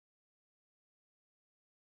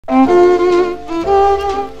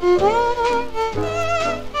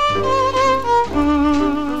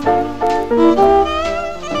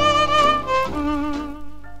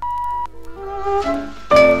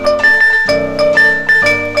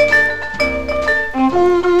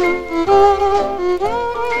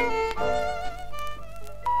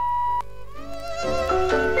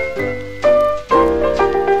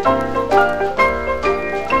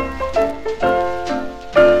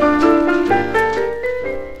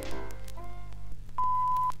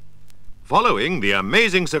Following the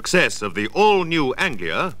amazing success of the all-new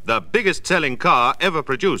Anglia, the biggest-selling car ever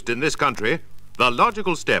produced in this country, the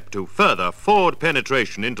logical step to further Ford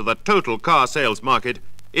penetration into the total car sales market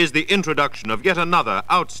is the introduction of yet another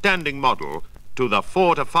outstanding model to the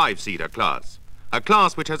 4- to 5-seater class, a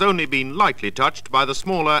class which has only been lightly touched by the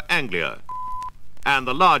smaller Anglia and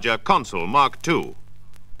the larger Consul Mark II.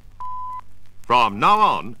 From now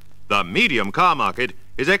on, the medium car market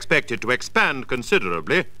is expected to expand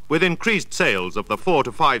considerably with increased sales of the 4-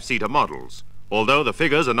 to 5-seater models, although the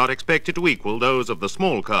figures are not expected to equal those of the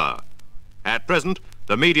small car. At present,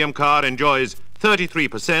 the medium car enjoys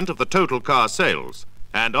 33% of the total car sales,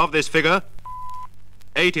 and of this figure,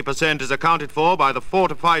 80% is accounted for by the 4-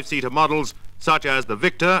 to 5-seater models such as the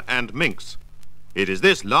Victor and Minx. It is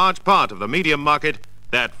this large part of the medium market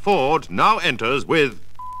that Ford now enters with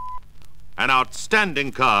an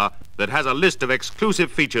outstanding car that has a list of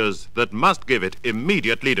exclusive features that must give it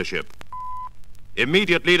immediate leadership.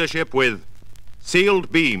 Immediate leadership with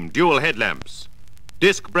sealed beam dual headlamps,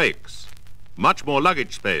 disc brakes, much more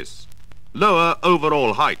luggage space, lower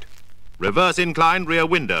overall height, reverse incline rear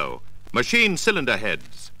window, machine cylinder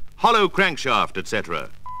heads, hollow crankshaft, etc.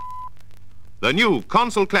 The new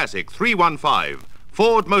Consul Classic 315,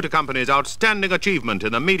 Ford Motor Company's outstanding achievement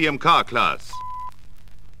in the medium car class.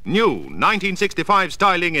 New 1965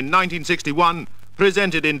 styling in 1961,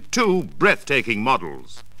 presented in two breathtaking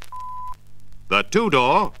models. The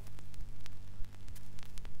two-door,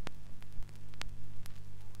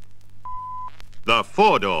 the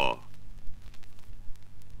four-door.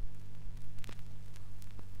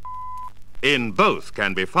 In both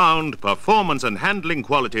can be found performance and handling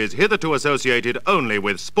qualities hitherto associated only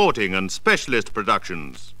with sporting and specialist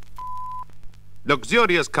productions.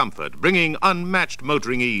 Luxurious comfort, bringing unmatched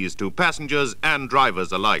motoring ease to passengers and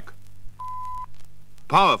drivers alike.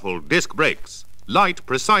 Powerful disc brakes, light,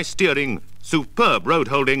 precise steering, superb road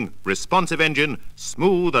holding, responsive engine,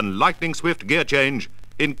 smooth and lightning-swift gear change,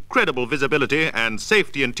 incredible visibility and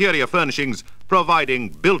safety interior furnishings providing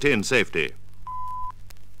built-in safety.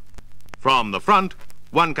 From the front,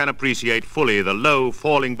 one can appreciate fully the low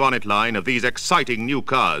falling bonnet line of these exciting new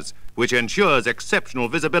cars, which ensures exceptional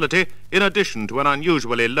visibility in addition to an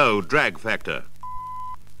unusually low drag factor.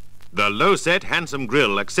 The low-set handsome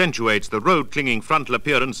grille accentuates the road-clinging frontal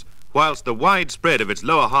appearance, whilst the wide spread of its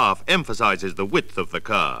lower half emphasizes the width of the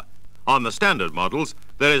car. On the standard models,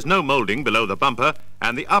 there is no molding below the bumper,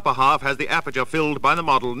 and the upper half has the aperture filled by the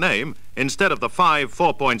model name instead of the 5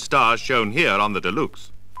 4-point stars shown here on the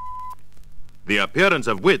Deluxe. The appearance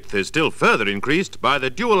of width is still further increased by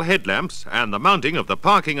the dual headlamps and the mounting of the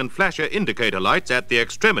parking and flasher indicator lights at the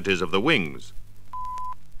extremities of the wings.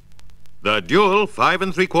 The dual 5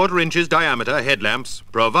 3/4 inches diameter headlamps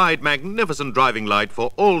provide magnificent driving light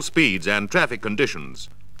for all speeds and traffic conditions,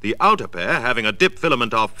 the outer pair having a dip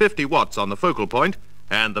filament of 50 watts on the focal point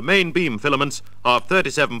and the main beam filaments of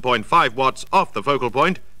 37.5 watts off the focal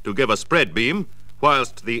point to give a spread beam,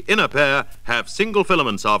 whilst the inner pair have single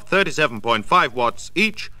filaments of 37.5 watts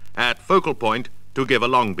each at focal point to give a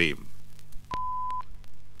long beam.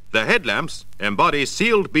 The headlamps embody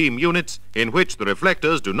sealed beam units in which the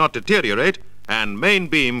reflectors do not deteriorate, and main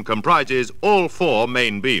beam comprises all 4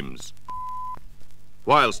 main beams,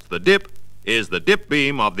 whilst the dip is the dip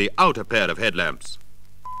beam of the outer pair of headlamps.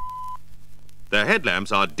 The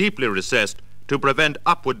headlamps are deeply recessed to prevent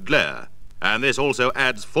upward glare, and this also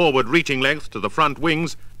adds forward reaching length to the front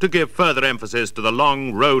wings to give further emphasis to the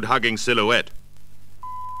long road-hugging silhouette.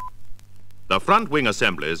 The front wing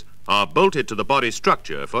assemblies are bolted to the body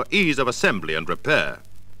structure for ease of assembly and repair.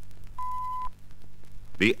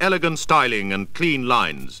 The elegant styling and clean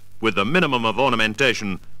lines, with the minimum of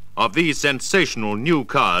ornamentation, of these sensational new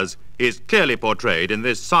cars is clearly portrayed in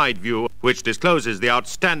this side view, which discloses the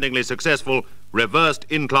outstandingly successful reversed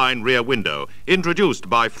incline rear window introduced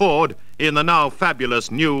by Ford in the now fabulous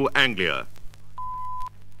new Anglia.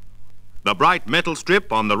 The bright metal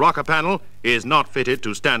strip on the rocker panel is not fitted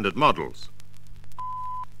to standard models,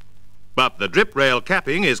 but the drip rail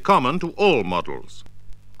capping is common to all models.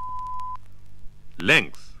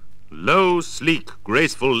 Length. Low, sleek,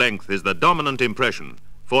 graceful length is the dominant impression.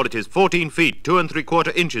 for it is 14 feet 2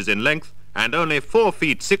 3/4 inches in length and only 4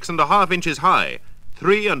 feet 6 1/2 inches high,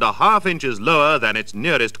 3 1/2 inches lower than its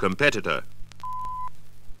nearest competitor.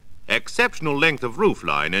 Exceptional length of roof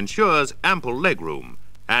line ensures ample legroom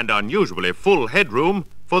and unusually full headroom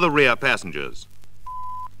for the rear passengers.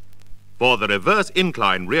 For the reverse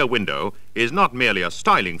incline rear window is not merely a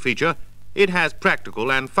styling feature, it has practical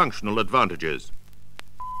and functional advantages.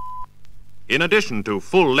 In addition to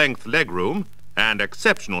full-length legroom and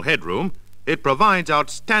exceptional headroom, it provides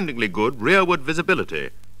outstandingly good rearward visibility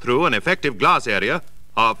through an effective glass area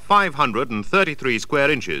of 533 square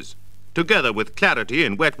inches, together with clarity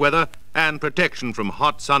in wet weather and protection from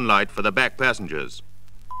hot sunlight for the back passengers.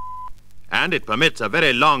 And it permits a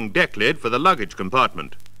very long deck lid for the luggage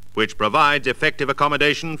compartment, which provides effective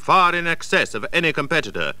accommodation far in excess of any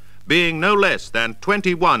competitor, being no less than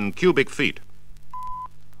 21 cubic feet.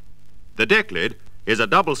 The deck lid is a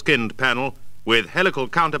double-skinned panel with helical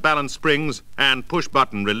counterbalance springs and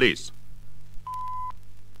push-button release.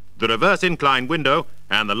 The reverse incline window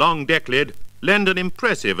and the long deck lid lend an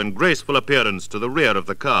impressive and graceful appearance to the rear of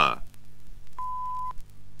the car.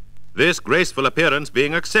 This graceful appearance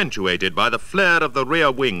being accentuated by the flare of the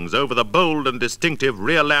rear wings over the bold and distinctive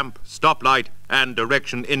rear lamp, stoplight, and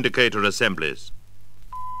direction indicator assemblies.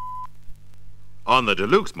 On the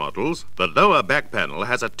deluxe models, the lower back panel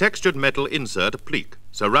has a textured metal insert applique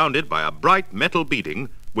surrounded by a bright metal beading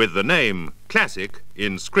with the name Classic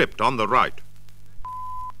in script on the right.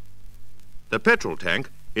 The petrol tank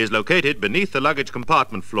is located beneath the luggage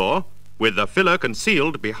compartment floor with the filler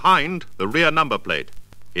concealed behind the rear number plate.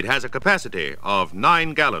 It has a capacity of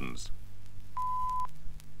 9 gallons.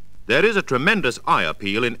 There is a tremendous eye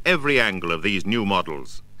appeal in every angle of these new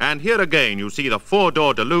models. And here again you see the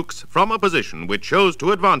four-door Deluxe from a position which shows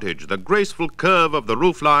to advantage the graceful curve of the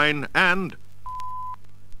roofline and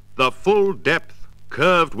the full-depth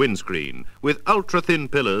curved windscreen with ultra-thin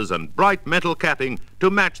pillars and bright metal capping to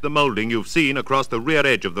match the molding you've seen across the rear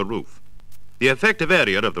edge of the roof. The effective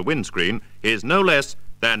area of the windscreen is no less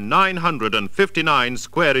than 959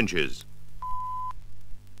 square inches.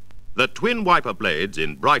 The twin wiper blades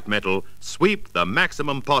in bright metal sweep the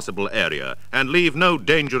maximum possible area and leave no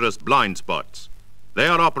dangerous blind spots. They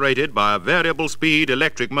are operated by a variable speed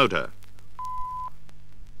electric motor.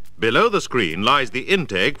 Below the screen lies the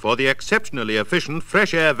intake for the exceptionally efficient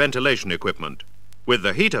fresh air ventilation equipment. With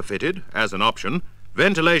the heater fitted as an option,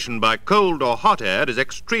 ventilation by cold or hot air is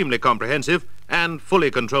extremely comprehensive and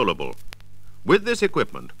fully controllable. With this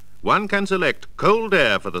equipment, one can select cold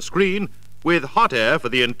air for the screen with hot air for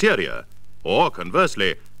the interior, or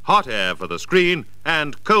conversely, hot air for the screen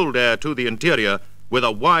and cold air to the interior with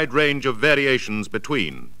a wide range of variations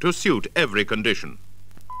between to suit every condition.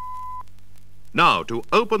 Now, to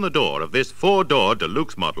open the door of this four-door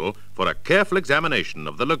Deluxe model for a careful examination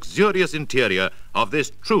of the luxurious interior of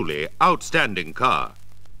this truly outstanding car.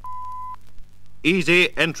 Easy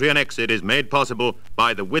entry and exit is made possible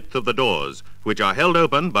by the width of the doors, which are held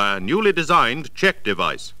open by a newly designed check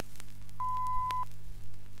device.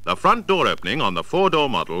 The front door opening on the four-door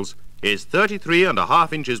models is 33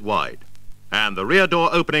 1/2 inches wide, and the rear door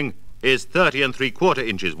opening is 30 3/4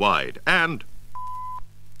 inches wide, and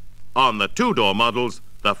on the two-door models,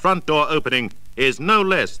 the front door opening is no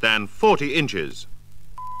less than 40 inches.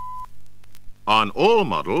 On all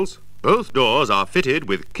models, both doors are fitted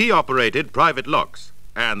with key-operated private locks,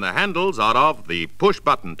 and the handles are of the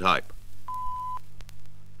push-button type.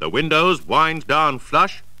 The windows wind down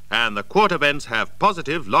flush, and the quarter vents have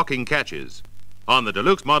positive locking catches. On the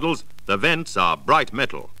Deluxe models, the vents are bright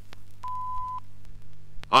metal.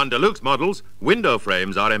 On Deluxe models, window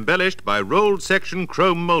frames are embellished by rolled section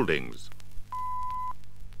chrome moldings.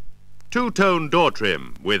 Two-tone door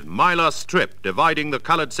trim with mylar strip dividing the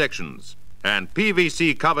colored sections, and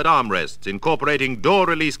PVC covered armrests incorporating door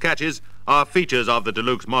release catches are features of the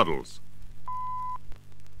Deluxe models.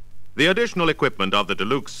 The additional equipment of the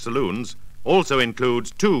Deluxe saloons also includes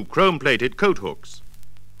 2 chrome-plated coat hooks.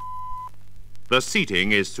 The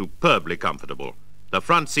seating is superbly comfortable, the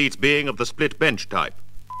front seats being of the split bench type,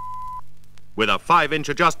 with a 5-inch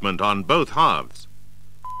adjustment on both halves.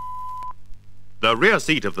 The rear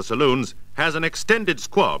seat of the saloons has an extended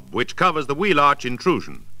squab which covers the wheel arch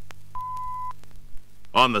intrusion.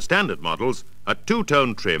 On the standard models, a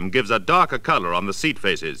two-tone trim gives a darker color on the seat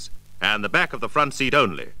faces and the back of the front seat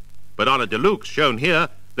only. But on a Deluxe shown here,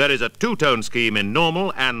 there is a two-tone scheme in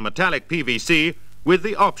normal and metallic PVC with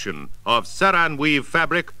the option of saran weave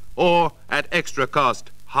fabric or, at extra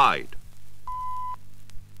cost, hide.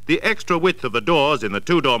 The extra width of the doors in the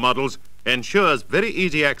two-door models ensures very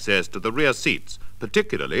easy access to the rear seats,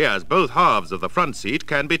 particularly as both halves of the front seat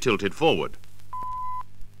can be tilted forward.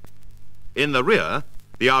 In the rear,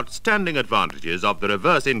 the outstanding advantages of the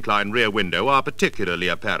reverse incline rear window are particularly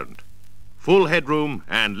apparent. Full headroom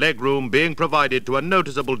and legroom being provided to a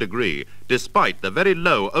noticeable degree despite the very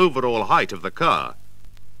low overall height of the car.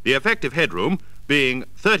 The effective headroom being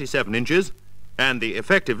 37 inches and the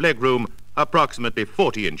effective legroom approximately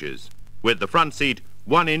 40 inches, with the front seat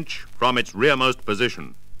 1 inch from its rearmost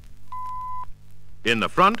position. In the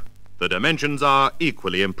front, the dimensions are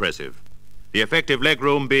equally impressive. The effective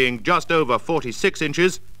legroom being just over 46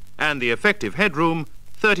 inches and the effective headroom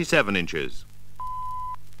 37 inches.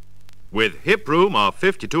 With hip room of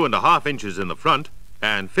 52.5 inches in the front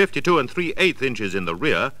and 52 3/8 inches in the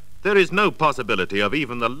rear, there is no possibility of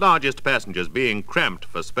even the largest passengers being cramped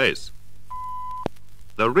for space.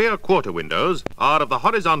 The rear quarter windows are of the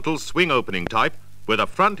horizontal swing opening type with a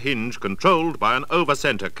front hinge controlled by an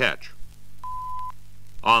over-center catch.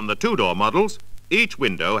 On the two-door models, each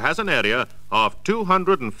window has an area of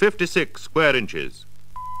 256 square inches.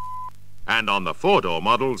 And on the four-door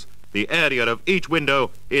models, the area of each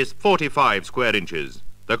window is 45 square inches,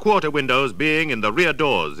 the quarter windows being in the rear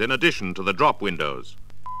doors in addition to the drop windows.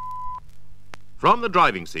 From the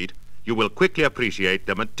driving seat, you will quickly appreciate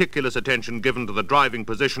the meticulous attention given to the driving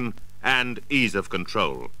position and ease of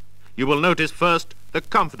control. You will notice first the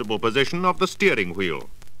comfortable position of the steering wheel.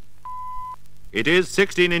 It is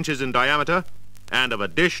 16 inches in diameter and of a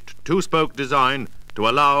dished two-spoke design to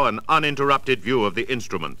allow an uninterrupted view of the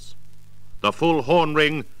instruments. The full horn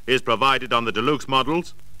ring is provided on the deluxe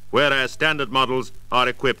models, whereas standard models are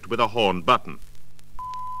equipped with a horn button.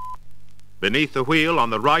 Beneath the wheel on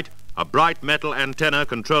the right, a bright metal antenna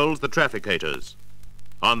controls the trafficators.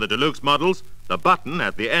 On the deluxe models, the button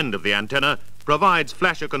at the end of the antenna provides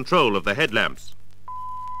flasher control of the headlamps.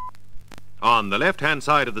 On the left-hand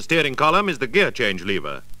side of the steering column is the gear change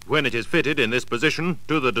lever, when it is fitted in this position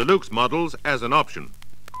to the deluxe models as an option.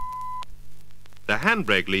 The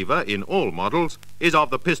handbrake lever in all models is of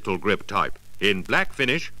the pistol grip type, in black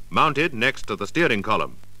finish, mounted next to the steering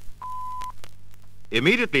column.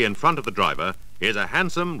 Immediately in front of the driver is a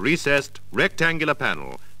handsome, recessed, rectangular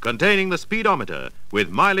panel containing the speedometer with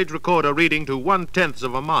mileage recorder reading to 1/10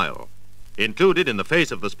 of a mile. Included in the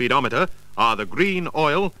face of the speedometer are the green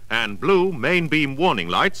oil and blue main beam warning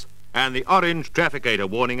lights and the orange trafficator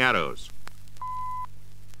warning arrows.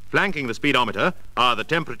 Flanking the speedometer are the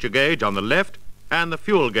temperature gauge on the left and the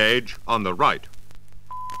fuel gauge on the right.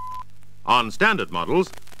 On standard models,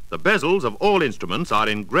 the bezels of all instruments are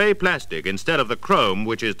in grey plastic instead of the chrome,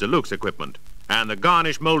 which is deluxe equipment, and the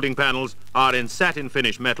garnish molding panels are in satin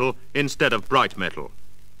finish metal instead of bright metal.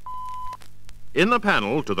 In the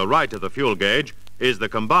panel to the right of the fuel gauge is the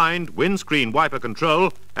combined windscreen wiper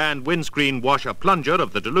control and windscreen washer plunger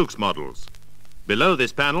of the deluxe models. Below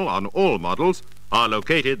this panel on all models are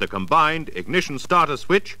located the combined ignition starter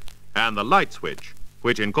switch and the light switch,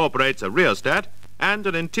 which incorporates a rheostat and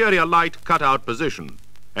an interior light cutout position,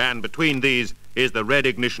 and between these is the red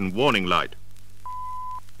ignition warning light.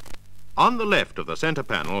 On the left of the center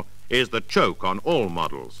panel is the choke on all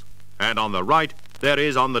models, and on the right there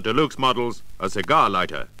is on the deluxe models a cigar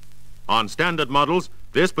lighter. On standard models,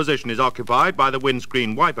 this position is occupied by the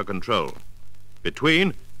windscreen wiper control.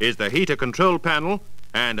 Between is the heater control panel,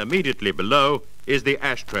 and immediately below is the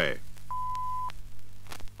ashtray.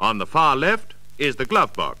 On the far left is the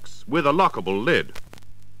glove box with a lockable lid.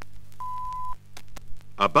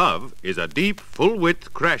 Above is a deep,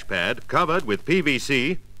 full-width crash pad covered with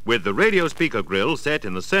PVC with the radio speaker grill set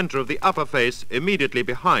in the center of the upper face immediately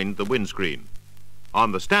behind the windscreen.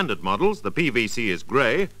 On the standard models, the PVC is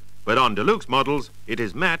grey, but on deluxe models, it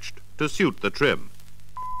is matched to suit the trim.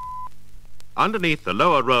 Underneath the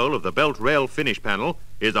lower roll of the belt rail finish panel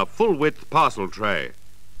is a full-width parcel tray.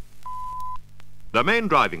 The main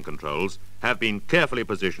driving controls have been carefully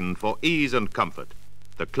positioned for ease and comfort,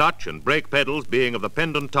 the clutch and brake pedals being of the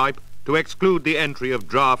pendant type to exclude the entry of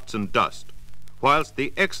drafts and dust, whilst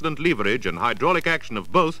the excellent leverage and hydraulic action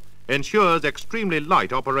of both ensures extremely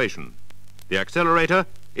light operation. The accelerator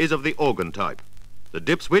is of the organ type. The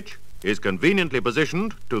dip switch is conveniently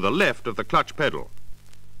positioned to the left of the clutch pedal.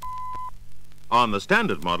 On the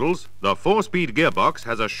standard models, the 4-speed gearbox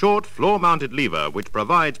has a short floor-mounted lever which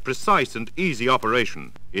provides precise and easy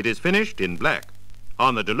operation. It is finished in black.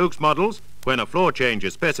 On the deluxe models, when a floor change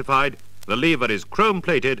is specified, the lever is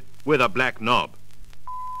chrome-plated with a black knob.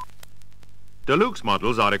 Deluxe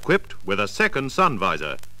models are equipped with a second sun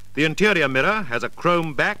visor. The interior mirror has a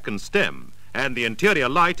chrome back and stem, and the interior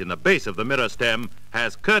light in the base of the mirror stem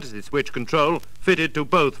has courtesy switch control fitted to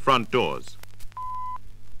both front doors.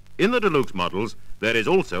 In the deluxe models, there is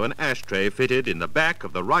also an ashtray fitted in the back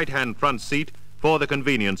of the right-hand front seat for the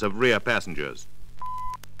convenience of rear passengers.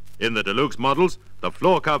 In the deluxe models, the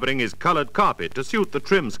floor covering is colored carpet to suit the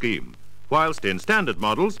trim scheme, whilst in standard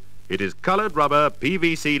models, it is colored rubber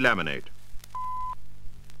PVC laminate.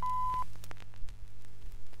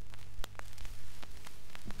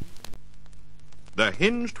 The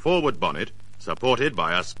hinged forward bonnet, supported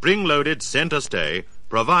by a spring-loaded center stay,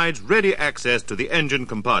 provides ready access to the engine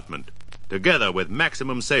compartment, together with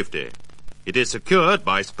maximum safety. It is secured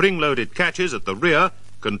by spring-loaded catches at the rear,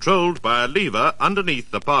 controlled by a lever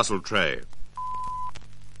underneath the parcel tray.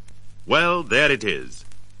 Well, there it is.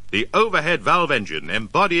 The overhead valve engine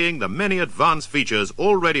embodying the many advanced features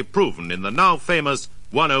already proven in the now famous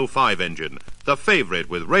 105 engine, the favorite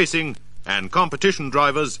with racing and competition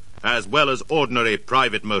drivers as well as ordinary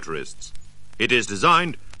private motorists. It is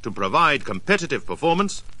designed to provide competitive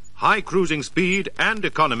performance, high cruising speed and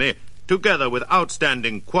economy, together with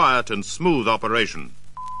outstanding quiet and smooth operation.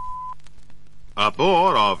 A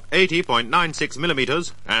bore of 80.96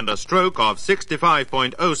 millimeters and a stroke of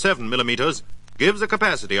 65.07 millimeters gives a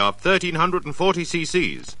capacity of 1,340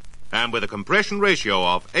 cc's, and with a compression ratio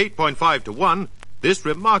of 8.5 to 1, this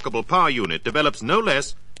remarkable power unit develops no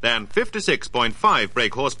less than 56.5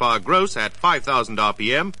 brake horsepower gross at 5,000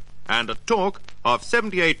 RPM and a torque of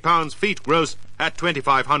 78 pounds-feet gross at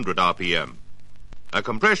 2,500 RPM. A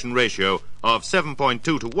compression ratio of 7.2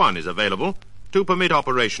 to 1 is available to permit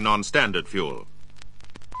operation on standard fuel.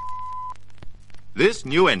 This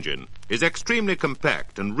new engine is extremely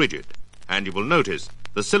compact and rigid, and you will notice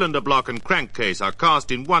the cylinder block and crankcase are cast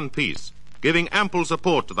in one piece, giving ample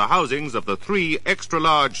support to the housings of the 3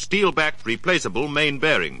 extra-large steel-backed replaceable main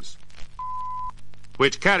bearings,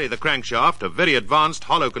 which carry the crankshaft of very advanced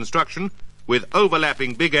hollow construction with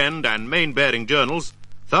overlapping big end and main bearing journals,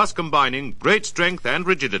 thus combining great strength and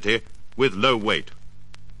rigidity with low weight.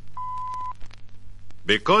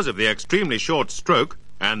 Because of the extremely short stroke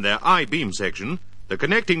and their I-beam section, the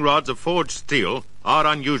connecting rods of forged steel are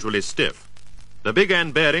unusually stiff. The big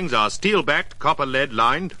end bearings are steel-backed copper-lead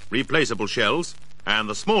lined replaceable shells, and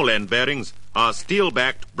the small end bearings are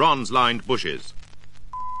steel-backed bronze-lined bushes.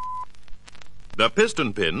 The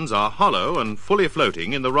piston pins are hollow and fully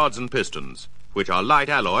floating in the rods and pistons, which are light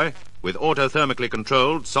alloy with autothermically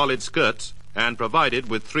controlled solid skirts and provided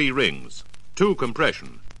with 3 rings, 2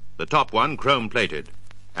 compression, the top one chrome-plated,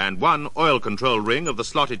 and 1 oil control ring of the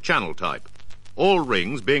slotted channel type, all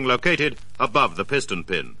rings being located above the piston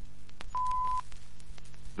pin.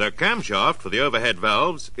 The camshaft for the overhead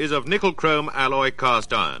valves is of nickel-chrome alloy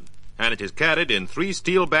cast iron, and it is carried in 3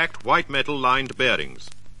 steel-backed white metal-lined bearings.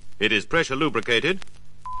 It is pressure lubricated,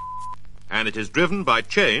 and it is driven by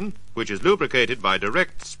chain, which is lubricated by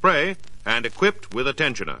direct spray and equipped with a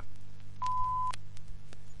tensioner.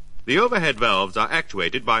 The overhead valves are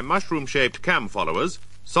actuated by mushroom-shaped cam followers,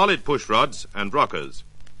 solid push rods, and rockers.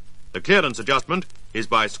 The clearance adjustment is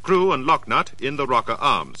by screw and lock nut in the rocker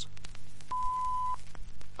arms.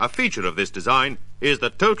 A feature of this design is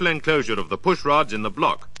the total enclosure of the push rods in the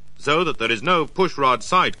block, so that there is no push rod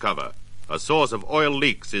side cover. A source of oil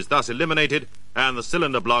leaks is thus eliminated, and the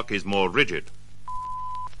cylinder block is more rigid.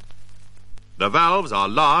 The valves are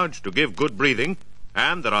large to give good breathing,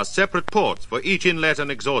 and there are separate ports for each inlet and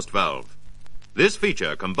exhaust valve. This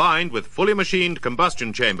feature, combined with fully machined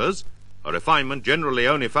combustion chambers, a refinement generally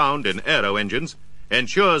only found in aero engines,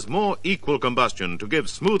 ensures more equal combustion to give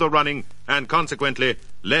smoother running and consequently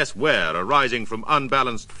less wear arising from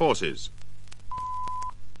unbalanced forces.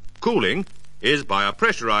 Cooling is by a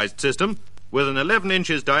pressurized system with an 11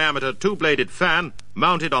 inches diameter 2-bladed fan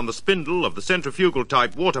mounted on the spindle of the centrifugal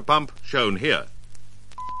type water pump shown here.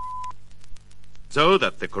 So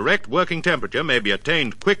that the correct working temperature may be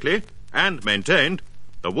attained quickly and maintained,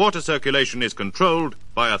 the water circulation is controlled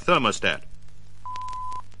by a thermostat.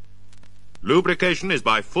 Lubrication is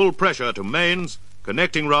by full pressure to mains,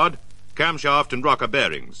 connecting rod, camshaft and rocker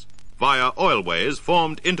bearings, via oilways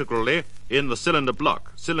formed integrally in the cylinder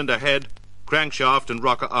block, cylinder head, crankshaft and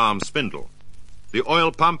rocker arm spindle. The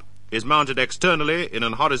oil pump is mounted externally in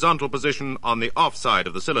an horizontal position on the off side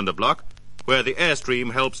of the cylinder block, where the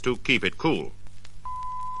airstream helps to keep it cool.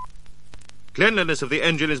 Cleanliness of the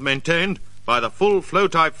engine is maintained by the full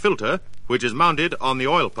flow-type filter, which is mounted on the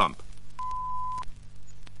oil pump.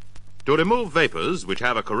 To remove vapors which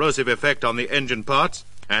have a corrosive effect on the engine parts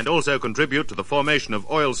and also contribute to the formation of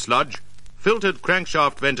oil sludge, filtered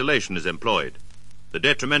crankshaft ventilation is employed, the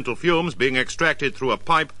detrimental fumes being extracted through a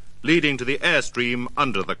pipe leading to the airstream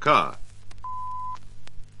under the car.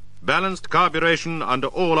 Balanced carburation under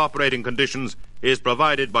all operating conditions is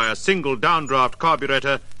provided by a single downdraft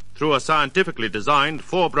carburetor through a scientifically designed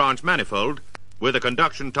 4-branch manifold with a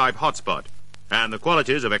conduction type hotspot and the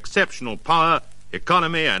qualities of exceptional power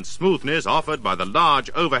economy and smoothness offered by the large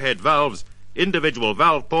overhead valves, individual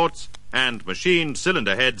valve ports, and machined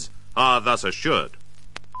cylinder heads are thus assured.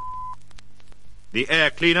 The air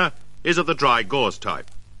cleaner is of the dry gauze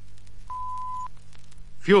type.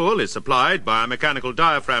 Fuel is supplied by a mechanical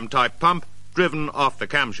diaphragm-type pump driven off the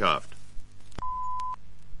camshaft.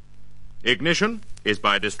 Ignition is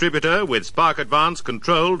by distributor with spark advance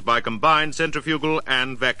controlled by combined centrifugal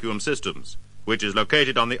and vacuum systems, which is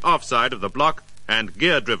located on the offside of the block and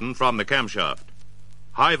gear-driven from the camshaft.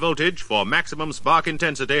 High voltage for maximum spark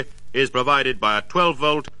intensity is provided by a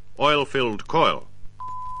 12-volt oil-filled coil.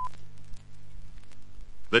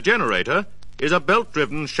 The generator is a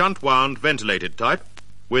belt-driven shunt-wound ventilated type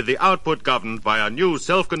with the output governed by a new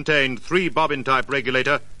self-contained 3-bobbin type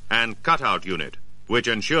regulator and cutout unit, which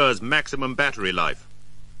ensures maximum battery life.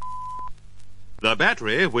 The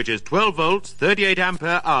battery, which is 12 volts, 38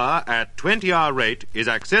 ampere hour at 20-hour rate, is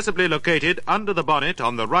accessibly located under the bonnet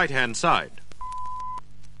on the right-hand side.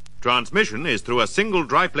 Transmission is through a single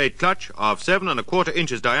dry plate clutch of 7 1/4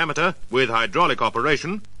 inches diameter with hydraulic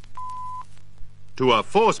operation to a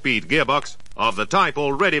 4-speed gearbox of the type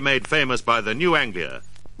already made famous by the new Anglia,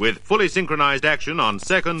 with fully synchronized action on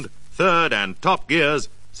second, third, and top gears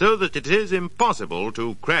so that it is impossible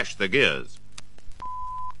to crash the gears.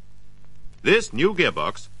 This new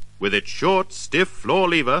gearbox, with its short, stiff floor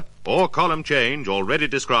lever or column change already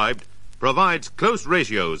described, provides close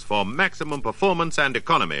ratios for maximum performance and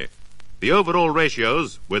economy. The overall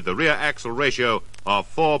ratios, with the rear axle ratio of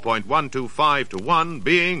 4.125 to 1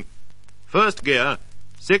 being first gear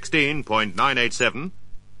 16.987,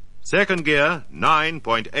 second gear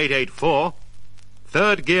 9.884,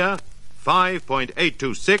 third gear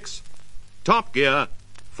 5.826, top gear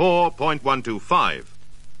 4.125,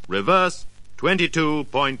 reverse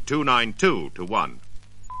 22.292 to 1.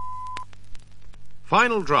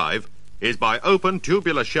 Final drive is by open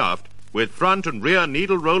tubular shaft with front and rear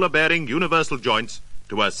needle roller bearing universal joints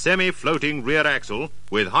to a semi-floating rear axle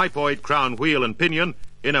with hypoid crown wheel and pinion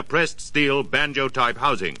in a pressed steel banjo-type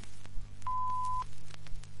housing.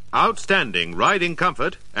 Outstanding riding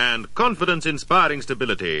comfort and confidence-inspiring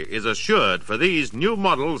stability is assured for these new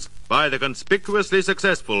models by the conspicuously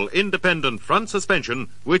successful independent front suspension,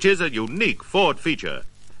 which is a unique Ford feature,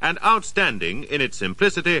 and outstanding in its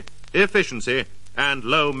simplicity, efficiency, and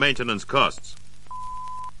low maintenance costs.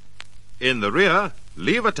 In the rear,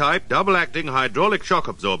 lever-type double-acting hydraulic shock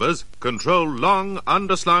absorbers control long,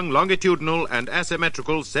 underslung longitudinal and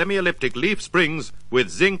asymmetrical semi-elliptic leaf springs with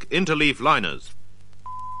zinc interleaf liners.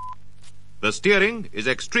 The steering is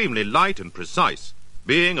extremely light and precise,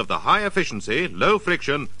 being of the high-efficiency,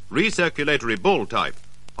 low-friction, recirculatory ball type,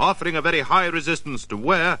 offering a very high resistance to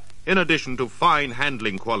wear in addition to fine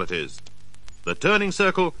handling qualities. The turning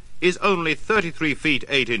circle is only 33 feet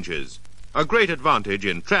 8 inches, a great advantage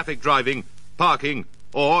in traffic driving, parking,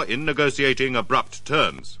 or in negotiating abrupt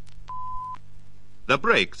turns. The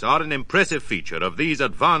brakes are an impressive feature of these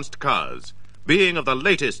advanced cars, being of the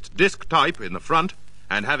latest disc type in the front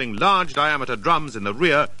and having large diameter drums in the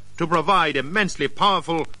rear to provide immensely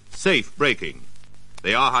powerful, safe braking.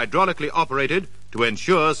 They are hydraulically operated to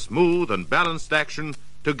ensure smooth and balanced action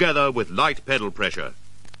together with light pedal pressure.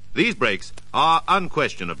 These brakes are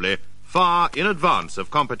unquestionably far in advance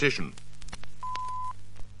of competition.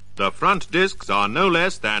 The front discs are no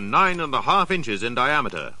less than 9.5 inches in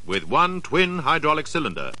diameter, with one twin hydraulic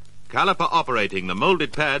cylinder, caliper operating the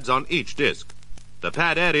molded pads on each disc. The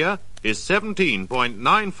pad area is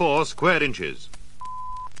 17.94 square inches.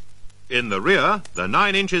 In the rear, the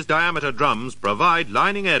 9 inches diameter drums provide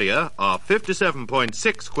lining area of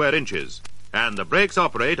 57.6 square inches, and the brakes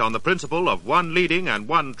operate on the principle of one leading and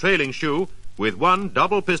one trailing shoe with one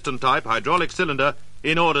double piston type hydraulic cylinder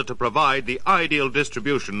in order to provide the ideal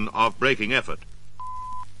distribution of braking effort.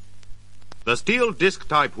 The steel disc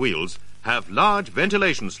type wheels have large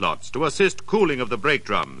ventilation slots to assist cooling of the brake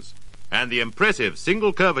drums, and the impressive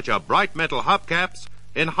single curvature bright metal hubcaps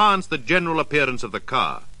enhance the general appearance of the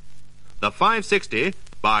car. The 560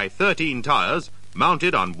 by 13 tires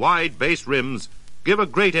mounted on wide base rims give a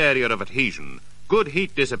great area of adhesion, good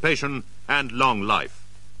heat dissipation, and long life.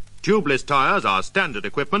 Tubeless tires are standard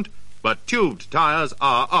equipment, but tubed tires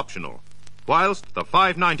are optional, whilst the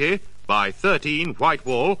 590 by 13 white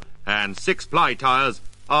wall and 6-ply tires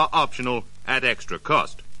are optional at extra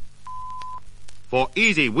cost. For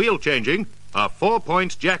easy wheel changing, a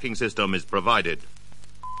 4-point jacking system is provided.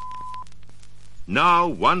 Now,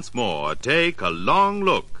 once more, take a long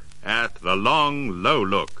look at the long, low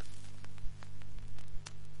look.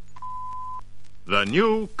 The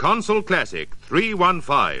new Consul Classic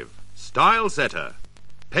 315, Style Setter,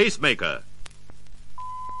 Pacemaker.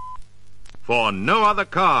 for no other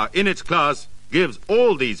car in its class gives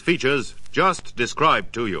all these features just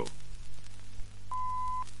described to you.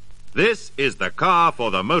 This is the car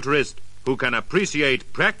for the motorist who can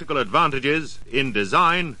appreciate practical advantages in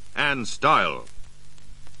design and style.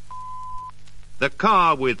 The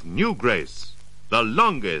car with new grace, the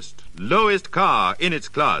longest, lowest car in its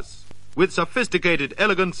class, with sophisticated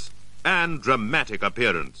elegance and dramatic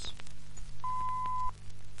appearance.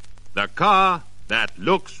 The car that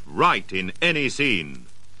looks right in any scene.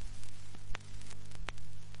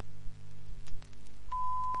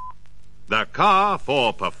 The car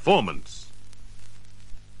for performance.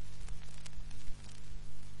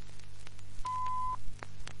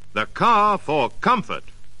 The car for comfort.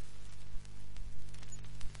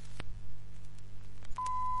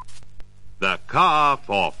 The car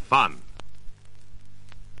for fun.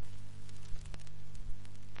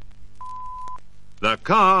 The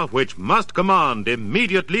car which must command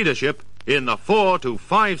immediate leadership in the 4 to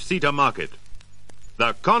 5-seater market.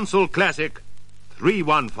 The Consul Classic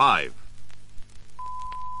 315.